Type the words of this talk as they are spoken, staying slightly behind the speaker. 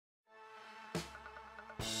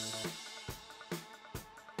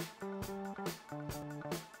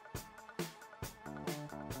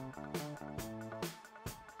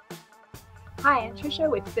Hi, I'm Trisha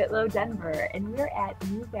with FitLo Denver, and we're at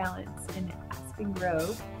New Balance in Aspen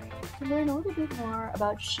Grove to learn a little bit more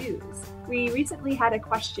about shoes. We recently had a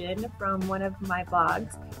question from one of my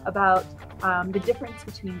blogs about the difference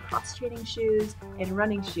between cross-training shoes and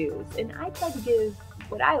running shoes, and I tried to give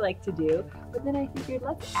what I like to do, but then I figured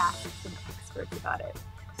let's ask some experts about it.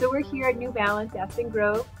 So we're here at New Balance, Aspen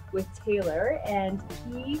Grove, with Taylor, and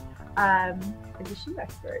he is a shoe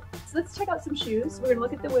expert. So let's check out some shoes. We're gonna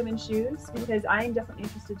look at the women's shoes because I'm definitely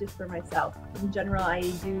interested just for myself. In general, I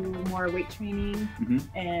do more weight training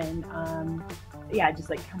and yeah, just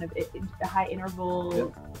like kind of high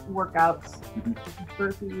interval workouts,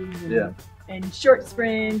 burpees and short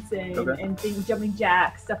sprints and things, jumping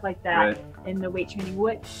jacks, stuff like that. And the weight training.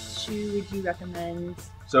 What shoe would you recommend?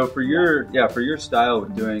 So for your style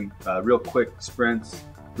with doing real quick sprints,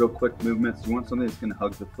 real quick movements, you want something that's going to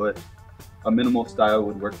hug the foot. A minimal style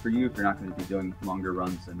would work for you if you're not going to be doing longer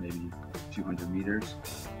runs than maybe 200 meters.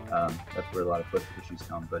 That's where a lot of foot issues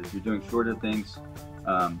come. But if you're doing shorter things,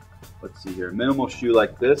 let's see here, a minimal shoe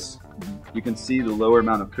like this, you can see the lower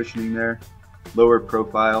amount of cushioning there, lower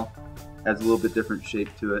profile, has a little bit different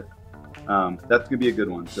shape to it. That's going to be a good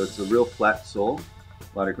one. So it's a real flat sole,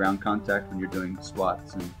 a lot of ground contact when you're doing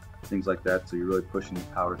squats and things like that, so you're really pushing the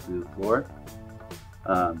power through the floor.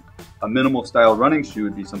 A minimal style running shoe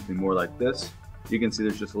would be something more like this. You can see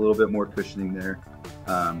there's just a little bit more cushioning there,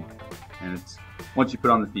 and it's once you put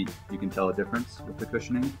on the feet, you can tell a difference with the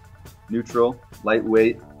cushioning. Neutral,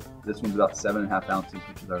 lightweight. This one's about 7.5 ounces,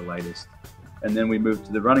 which is our lightest. And then we move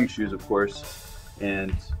to the running shoes, of course,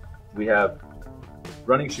 and we have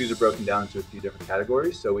running shoes are broken down into a few different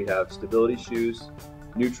categories. So we have stability shoes,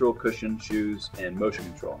 neutral cushion shoes, and motion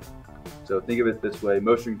control. So think of it this way,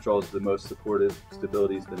 motion control is the most supportive,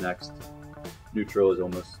 stability is the next, neutral is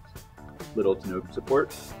almost little to no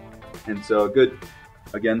support. And so good,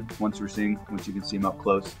 again, once you can see them up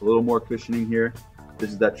close, a little more cushioning here.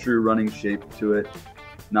 This is that true running shape to it,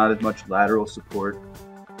 not as much lateral support.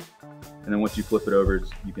 And then once you flip it over,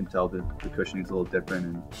 you can tell the cushioning is a little different,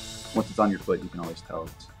 and once it's on your foot, you can always tell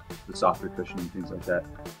it's the softer cushioning, things like that.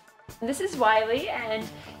 This is Wylie, and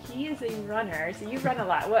he is a runner, so you run a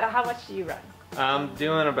lot. How much do you run? I'm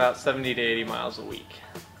doing about 70 to 80 miles a week.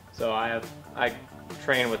 So I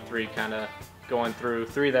train with three, kind of going through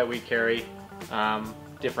three that we carry,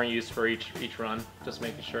 different use for each run, just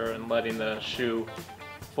making sure and letting the shoe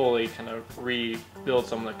fully kind of rebuild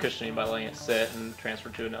some of the cushioning by letting it sit and transfer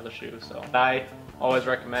to another shoe. So I always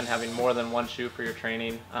recommend having more than one shoe for your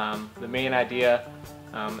training. The main idea,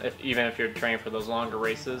 even if you're training for those longer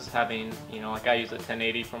races, having, like I use a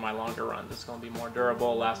 1080 for my longer runs. It's going to be more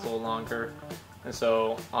durable, last a little longer. And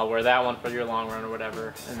so I'll wear that one for your long run or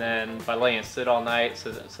whatever. And then by letting it sit all night,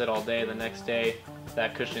 sit all day, the next day,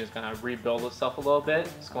 that cushioning is going to rebuild itself a little bit.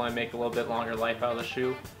 It's going to make a little bit longer life out of the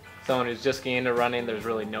shoe. Someone who's just getting into running, there's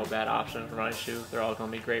really no bad option for running shoe. They're all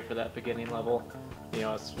going to be great for that beginning level.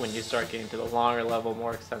 It's when you start getting to the longer level,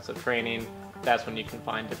 more extensive training, that's when you can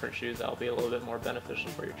find different shoes that will be a little bit more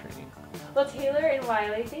beneficial for your training. Well, Taylor and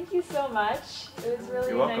Wylie, thank you so much. It was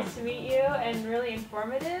really nice to meet you and really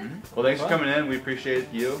informative. Well, thanks for coming in. We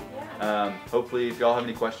appreciate you. Yeah. Hopefully, if y'all have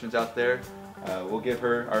any questions out there, we'll give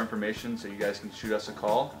her our information so you guys can shoot us a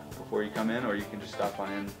call before you come in, or you can just stop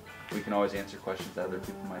on in. We can always answer questions that other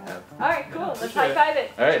people might have. All right, cool. Let's high five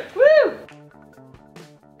it. All right. Woo!